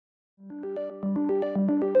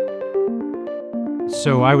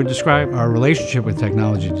So I would describe our relationship with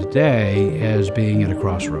technology today as being at a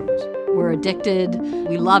crossroads. We're addicted,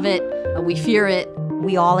 we love it, we fear it.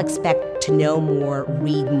 We all expect to know more,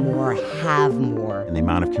 read more, have more. And the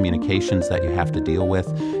amount of communications that you have to deal with,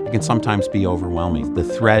 it can sometimes be overwhelming. The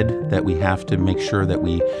thread that we have to make sure that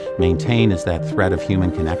we maintain is that thread of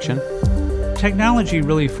human connection. Technology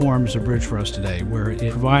really forms a bridge for us today, where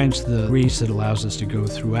it provides the grease that allows us to go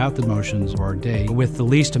throughout the motions of our day with the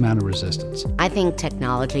least amount of resistance. I think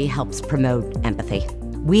technology helps promote empathy.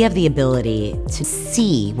 We have the ability to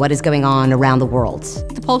see what is going on around the world.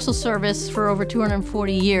 The Postal Service for over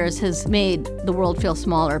 240 years has made the world feel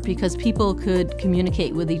smaller because people could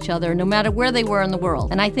communicate with each other no matter where they were in the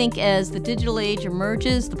world. And I think as the digital age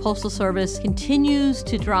emerges, the Postal Service continues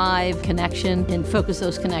to drive connection and focus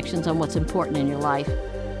those connections on what's important in your life.